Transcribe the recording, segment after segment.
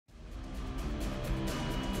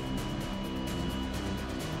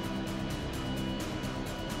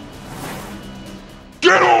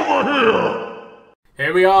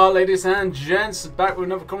Here we are, ladies and gents, back with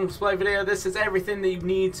another Conquerors Blade video. This is everything that you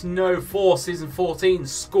need to know for Season 14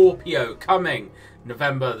 Scorpio, coming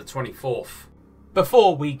November the 24th.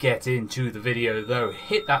 Before we get into the video though,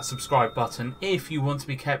 hit that subscribe button if you want to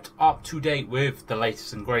be kept up to date with the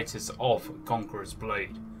latest and greatest of Conquerors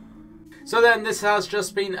Blade. So then, this has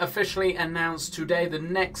just been officially announced today, the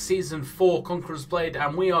next season for Conquerors Blade,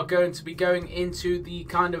 and we are going to be going into the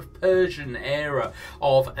kind of Persian era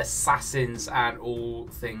of assassins and all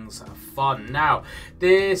things fun. Now,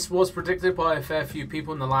 this was predicted by a fair few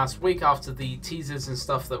people in the last week after the teasers and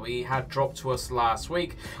stuff that we had dropped to us last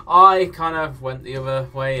week. I kind of went the other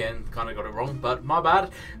way and kind of got it wrong, but my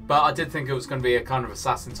bad. But I did think it was going to be a kind of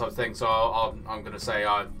assassin type thing, so I'm going to say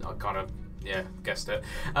I kind of... yeah, guessed it.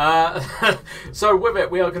 So with it,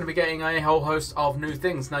 we are going to be getting a whole host of new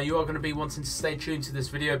things. Now, you are going to be wanting to stay tuned to this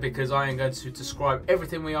video because I am going to describe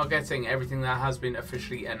everything we are getting, everything that has been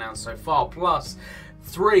officially announced so far, plus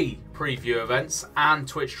 3 preview events and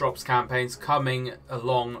Twitch drops campaigns coming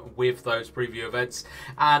along with those preview events,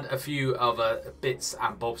 and a few other bits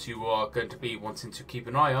and bobs you are going to be wanting to keep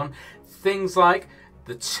an eye on. Things like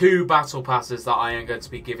the 2 battle passes that I am going to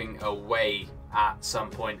be giving away at some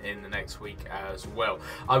point in the next week as well.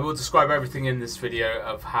 I will describe everything in this video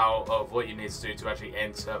of what you need to do to actually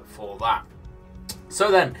enter for that. So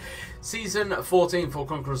then, Season 14 for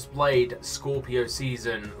Conquerors Blade Scorpio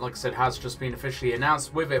season, like I said, has just been officially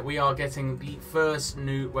announced. With it, we are getting the first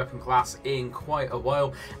new weapon class in quite a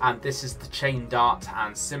while, and this is the Chain Dart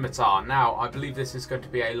and Scimitar. Now, I believe this is going to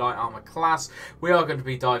be a light armor class. We are going to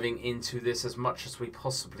be diving into this as much as we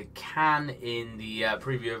possibly can in the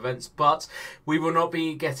preview events, but we will not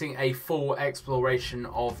be getting a full exploration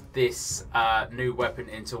of this new weapon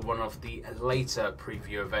until one of the later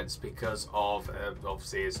preview events because of,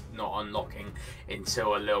 obviously, it's not unlocking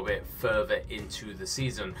until a little bit further into the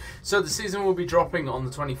season. So the season will be dropping on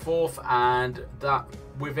the 24th, and that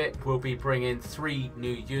with it will be bringing 3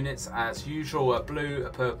 new units as usual, a blue, a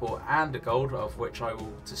purple and a gold, of which I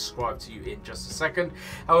will describe to you in just a second.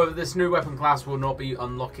 However, this new weapon class will not be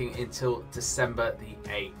unlocking until December the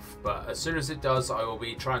 8th, but as soon as it does, I will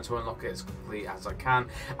be trying to unlock it as quickly as I can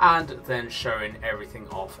and then showing everything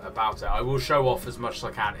off about it. I will show off as much as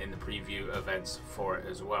I can in the preview events for it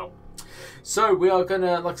as well. So we are going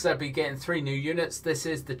to, like I said, be getting 3 new units. This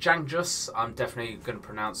is the Jangjus. I'm definitely going to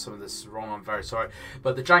pronounce some of this wrong, I'm very sorry.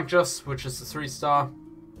 But the Jangjus, which is the 3-star,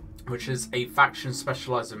 which is a faction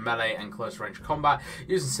specialised in melee and close range combat.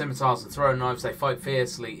 Using scimitars and throwing knives, they fight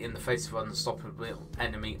fiercely in the face of an unstoppable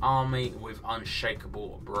enemy army with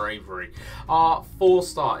unshakable bravery. Our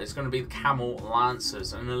 4-star is going to be the Camel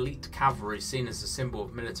Lancers, an elite cavalry seen as a symbol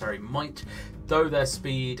of military might. Though their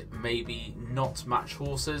speed maybe not match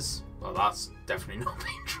horses, well, that's definitely not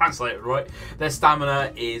being translated right, their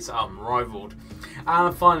stamina is unrivaled.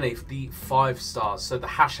 And finally, the 5 stars, so the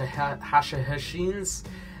Hashahashins.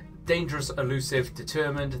 Dangerous, elusive,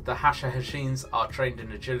 determined. The Hashahashins are trained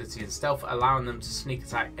in agility and stealth, allowing them to sneak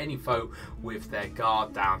attack any foe with their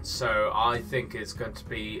guard down. So I think it's going to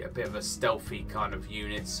be a bit of a stealthy kind of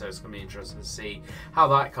unit, so it's going to be interesting to see how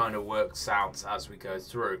that kind of works out as we go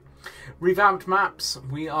through. Revamped maps,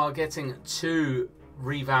 we are getting 2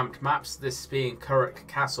 revamped maps, this being Curric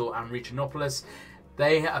Castle and Regionopolis.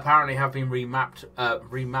 They apparently have been remapped and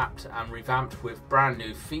revamped with brand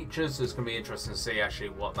new features. So it's going to be interesting to see actually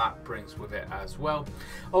what that brings with it as well.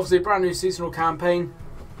 Obviously, a brand new seasonal campaign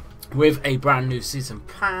with a brand new season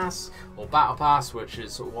pass or battle pass, which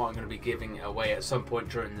is what I'm going to be giving away at some point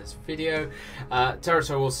during this video.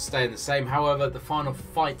 Territory will stay the same. However, the final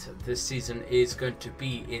fight this season is going to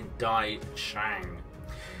be in Dai Chang.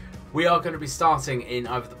 We are going to be starting in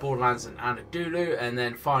either the Borderlands and Anadolu, and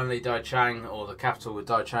then finally Dai Chang, or the capital with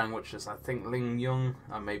Dai Chang, which is I think Lingyong.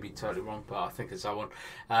 I may be totally wrong, but I think it's that one.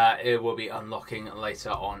 It will be unlocking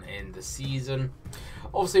later on in the season.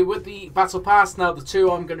 Obviously, with the battle pass, now the 2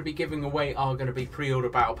 I'm going to be giving away are going to be pre-order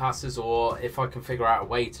battle passes, or if I can figure out a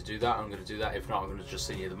way to do that, I'm going to do that. If not, I'm going to just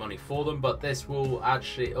send you the money for them. But this will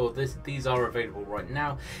actually, these are available right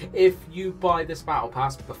now. If you buy this battle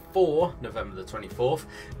pass before November the 24th,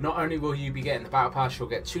 not only will you be getting the battle pass, you'll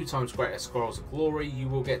get 2 times greater scrolls of glory. You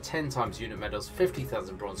will get 10 times unit medals,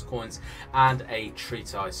 50,000 bronze coins, and a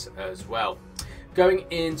treatise as well. Going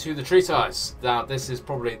into the treatise, now this is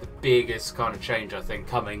probably the biggest kind of change I think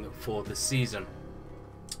coming for the season.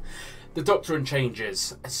 The doctrine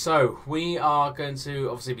changes. So we are going to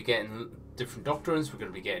obviously be getting different doctrines, we're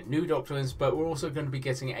going to be getting new doctrines, but we're also going to be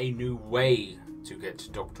getting a new way to get to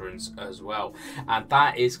doctrines as well, and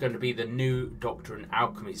that is going to be the new doctrine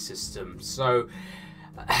alchemy system. So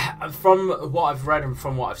From what I've read and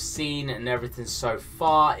from what I've seen and everything so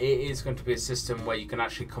far, it is going to be a system where you can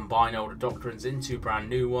actually combine older doctrines into brand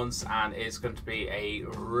new ones, and it's going to be a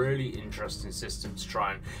really interesting system to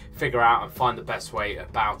try and figure out and find the best way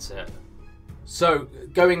about it. So,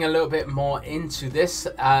 going a little bit more into this,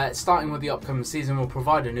 starting with the upcoming season, will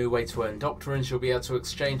provide a new way to earn doctrines. You'll be able to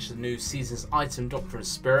exchange the new season's item Doctrine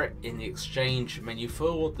Spirit in the exchange menu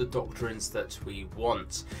for the doctrines that we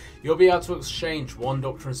want. You'll be able to exchange one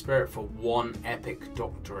Doctrine Spirit for one epic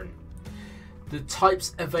doctrine. The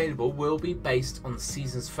types available will be based on the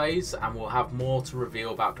season's phase, and we'll have more to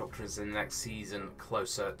reveal about doctrines in the next season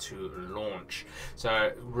closer to launch.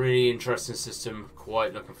 So really interesting system,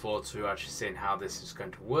 quite looking forward to actually seeing how this is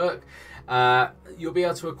going to work. You'll be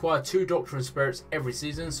able to acquire 2 Doctrine Spirits every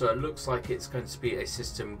season, so it looks like it's going to be a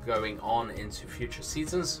system going on into future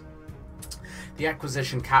seasons. The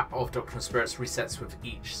acquisition cap of Doctrine Spirits resets with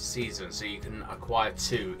each season, so you can acquire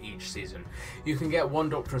 2 each season. You can get 1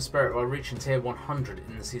 Doctrine Spirit by reaching tier 100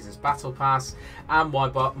 in the season's Battle Pass, and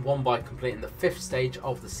 1 by completing the 5th stage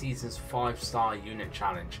of the season's 5-star unit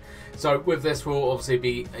challenge. So with this, we'll obviously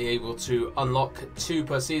be able to unlock 2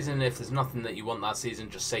 per season. If there's nothing that you want that season,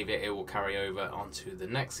 just save it, it will carry over onto the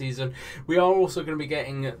next season. We are also going to be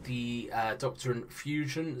getting the Doctrine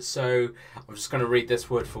Fusion, so I'm just going to read this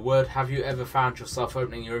word for word. Have you ever found yourself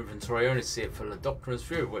opening your inventory only to see it full of doctrines,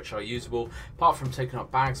 few of which are usable? Apart from taking up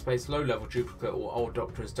bag space, low level duplicate or old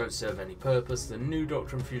doctrines don't serve any purpose. The new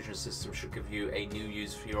Doctrine Fusion system should give you a new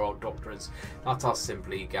use for your old doctrines that are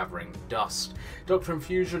simply gathering dust. Doctrine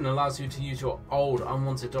Fusion allows you to use your old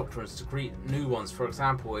unwanted doctrines to create new ones. For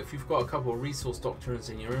example, if you've got a couple of resource doctrines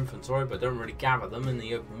in your inventory but don't really gather them in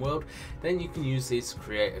the open world, then you can use these to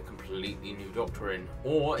create a completely new doctrine.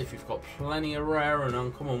 Or if you've got plenty of rare and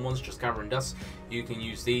uncommon ones just gathering dust, you can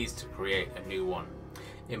use these to create a new one.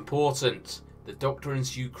 Important, the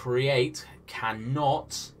doctrines you create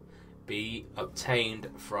cannot be obtained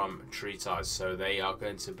from treatises, so they are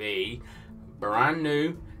going to be brand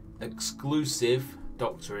new exclusive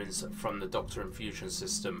doctrines from the Doctrine Fusion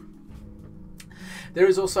system. There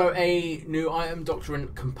is also a new item, Doctrine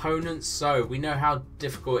Components. So we know how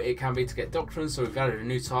difficult it can be to get doctrines, so we've added a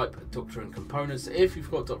new type, Doctrine Components. If you've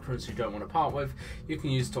got doctrines you don't want to part with, you can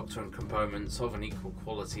use Doctrine Components of an equal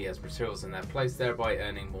quality as materials in their place, thereby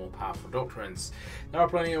earning more powerful doctrines. There are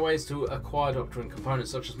plenty of ways to acquire Doctrine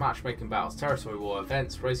Components, such as matchmaking battles, territory war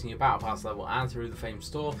events, raising your battle pass level, and through the famed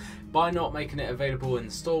store. By not making it available in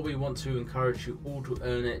the store, we want to encourage you all to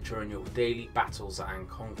earn it during your daily battles and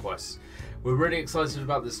conquests. We're really excited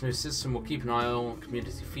about this new system. We'll keep an eye on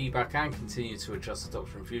community feedback and continue to adjust the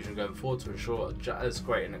Doctrine Fusion going forward to ensure as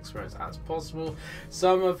great an experience as possible.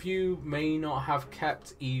 Some of you may not have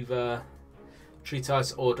kept either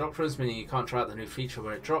treatise or doctrines, meaning you can't try out the new feature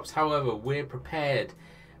when it drops. However, we're prepared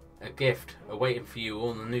a gift awaiting for you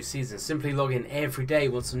on the new season. Simply log in every day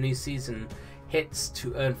once the new season hits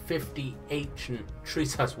to earn 50 ancient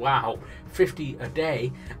treatise, wow, 50 a day,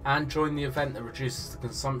 and join the event that reduces the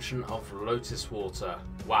consumption of lotus water.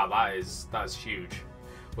 Wow, that's huge.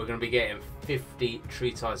 We're going to be getting 50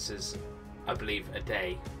 treatises, I believe, a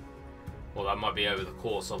day. Well, that might be over the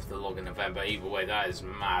course of the login event, but either way, that is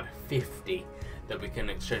mad. 50 that we can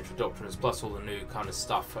exchange for doctrines, plus all the new kind of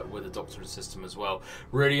stuff with the doctrine system as well.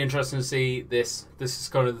 Really interesting to see this. This is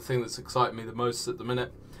kind of the thing that's exciting me the most at the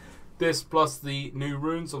minute. This plus the new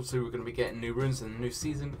runes. Obviously we're going to be getting new runes in the new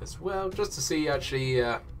season as well, just to see actually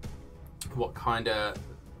what kind of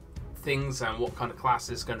things and what kind of class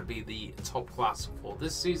is going to be the top class for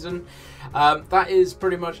this season. That is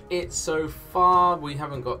pretty much it so far. We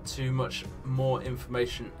haven't got too much more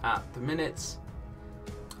information at the minute.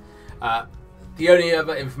 The only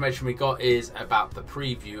other information we got is about the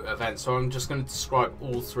preview event, so I'm just going to describe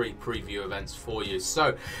all 3 preview events for you.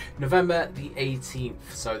 So November the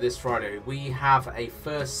 18th, so this Friday, we have a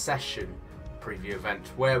first session preview event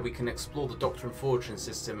where we can explore the Doctrine Fortune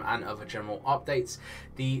system and other general updates.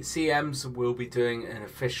 The CMs will be doing an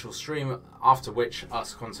official stream, after which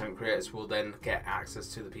us content creators will then get access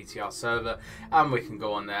to the PTR server, and we can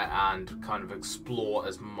go on there and kind of explore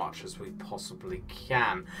as much as we possibly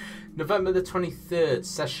can. November the 23rd,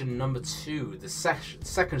 session number 2, the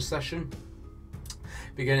second session,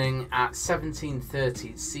 beginning at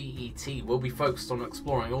 17:30 CET, will be focused on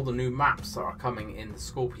exploring all the new maps that are coming in the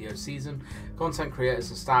Scorpio season. Content creators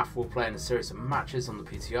and staff will play in a series of matches on the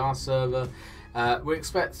PTR server. We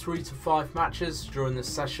expect 3 to 5 matches during this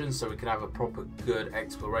session, so we can have a proper good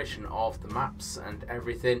exploration of the maps and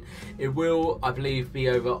everything. It will, I believe, be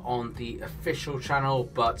over on the official channel,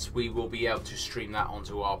 but we will be able to stream that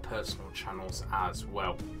onto our personal channels as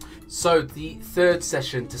well. So the third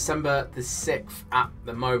session, December the 6th at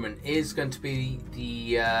the moment, is going to be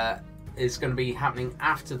happening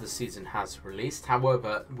after the season has released.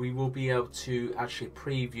 However, we will be able to actually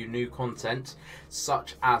preview new content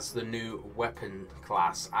such as the new weapon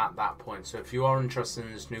class at that point. So if you are interested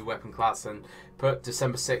in this new weapon class, then put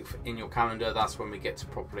December 6th in your calendar. That's when we get to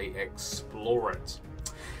properly explore it.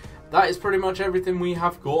 That is pretty much everything we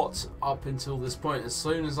have got up until this point. As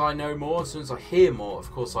soon as I know more, as soon as I hear more, of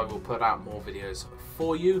course I will put out more videos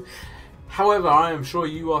for you. However, I am sure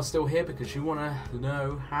you are still here because you want to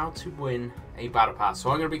know how to win a battle pass.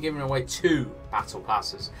 So I'm going to be giving away 2 battle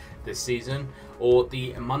passes this season, or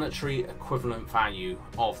the monetary equivalent value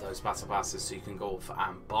of those battle passes, so you can go off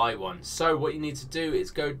and buy one. So what you need to do is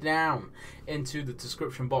go down into the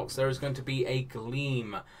description box. There is going to be a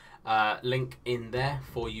Gleam link in there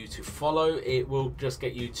for you to follow. It will just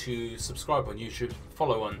get you to subscribe on YouTube,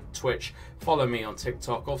 follow on Twitch, follow me on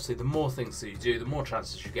TikTok. Obviously, the more things that you do, the more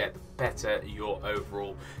chances you get, the better your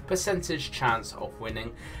overall percentage chance of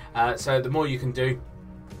winning. So the more you can do,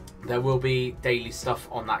 there will be daily stuff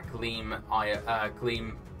on that Gleam.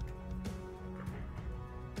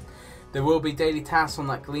 There will be daily tasks on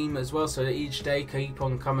that Gleam as well, so each day keep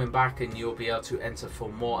on coming back and you'll be able to enter for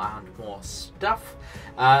more and more stuff.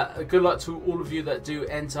 Good luck to all of you that do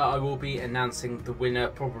enter. I will be announcing the winner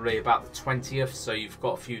probably about the 20th, so you've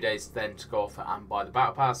got a few days then to go off and buy the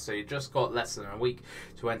Battle Pass, so you've just got less than a week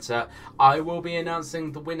to enter. I will be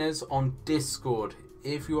announcing the winners on Discord.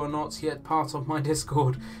 If you are not yet part of my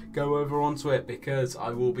Discord, go over onto it, because I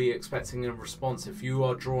will be expecting a response. If you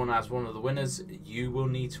are drawn as one of the winners, you will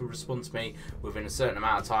need to respond to me within a certain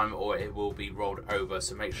amount of time or it will be rolled over.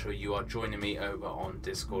 So make sure you are joining me over on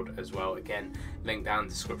Discord as well. Again, link down in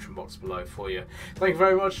the description box below for you. Thank you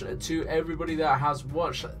very much to everybody that has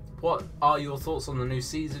watched. What are your thoughts on the new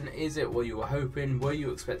season? Is it what you were hoping? Were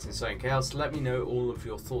you expecting something else? Let me know all of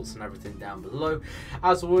your thoughts and everything down below.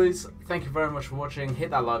 As always, thank you very much for watching.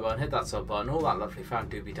 Hit that like button, hit that sub button, all that lovely fan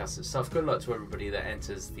doobie-tastic stuff. Good luck to everybody that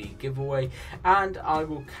enters the giveaway, and I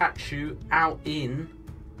will catch you out in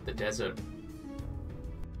the desert.